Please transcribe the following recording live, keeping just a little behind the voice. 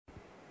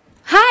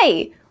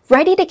Hi,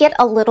 ready to get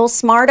a little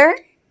smarter?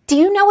 Do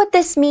you know what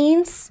this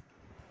means?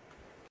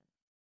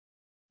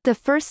 The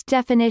first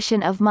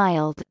definition of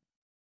mild.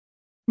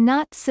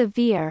 Not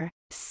severe,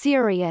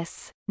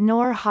 serious,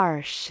 nor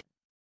harsh.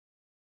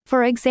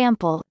 For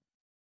example,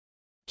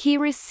 he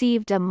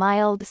received a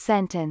mild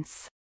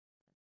sentence.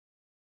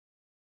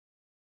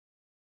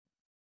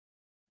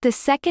 The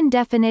second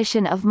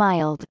definition of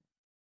mild.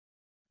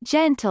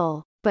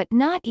 Gentle, but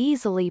not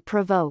easily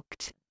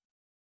provoked.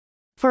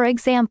 For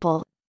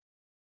example,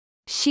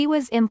 she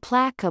was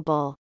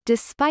implacable,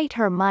 despite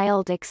her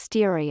mild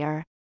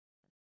exterior.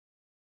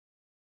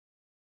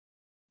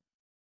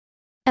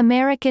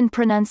 American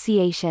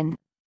pronunciation.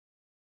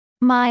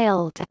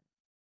 Mild.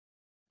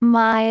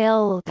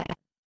 Mild.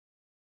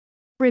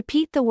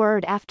 Repeat the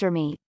word after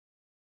me.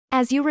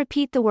 As you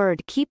repeat the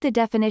word, keep the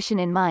definition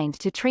in mind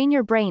to train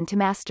your brain to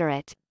master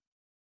it.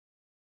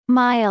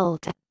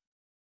 Mild.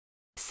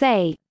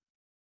 Say.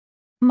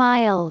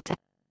 Mild.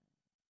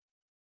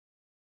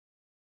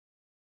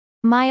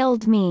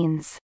 Mild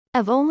means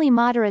of only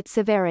moderate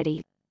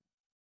severity.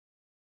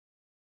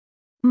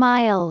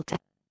 Mild.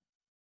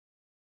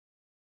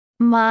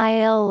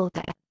 Mild.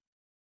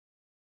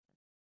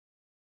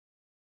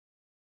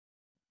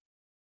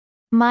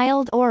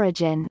 Mild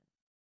origin.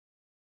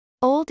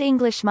 Old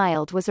English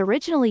mild was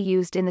originally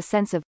used in the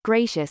sense of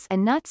gracious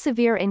and not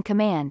severe in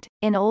command.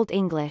 In Old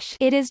English,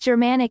 it is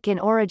Germanic in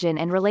origin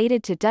and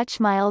related to Dutch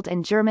mild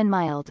and German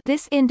mild.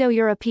 This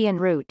Indo-European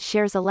root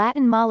shares a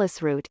Latin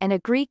malus root and a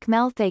Greek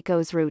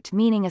malthakos root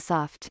meaning a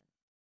soft.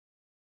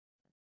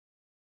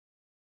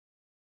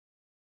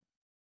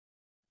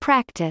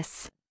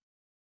 Practice.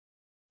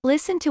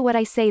 Listen to what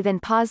I say, then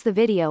pause the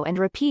video and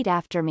repeat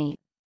after me.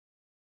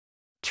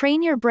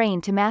 Train your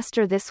brain to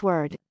master this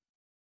word.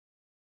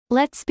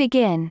 Let's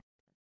begin.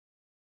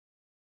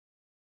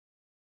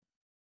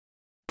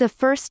 The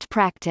first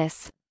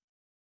practice.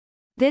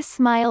 This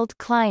mild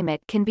climate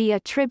can be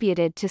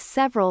attributed to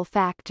several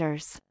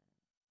factors.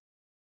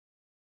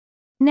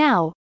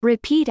 Now,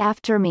 repeat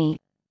after me.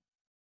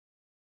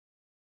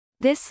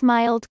 This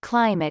mild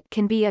climate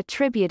can be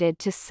attributed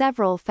to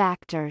several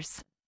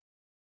factors.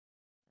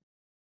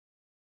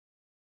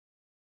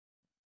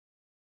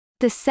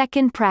 The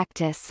second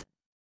practice.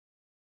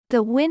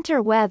 The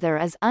winter weather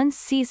is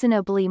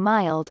unseasonably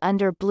mild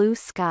under blue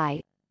sky.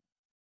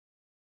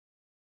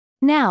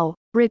 Now,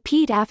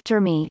 repeat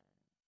after me.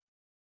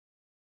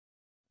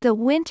 The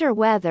winter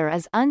weather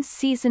is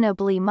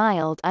unseasonably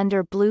mild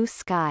under blue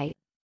sky.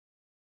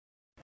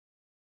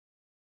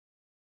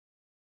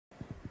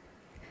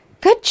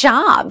 Good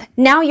job!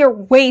 Now you're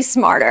way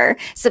smarter.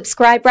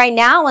 Subscribe right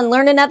now and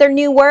learn another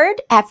new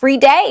word every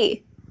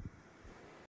day.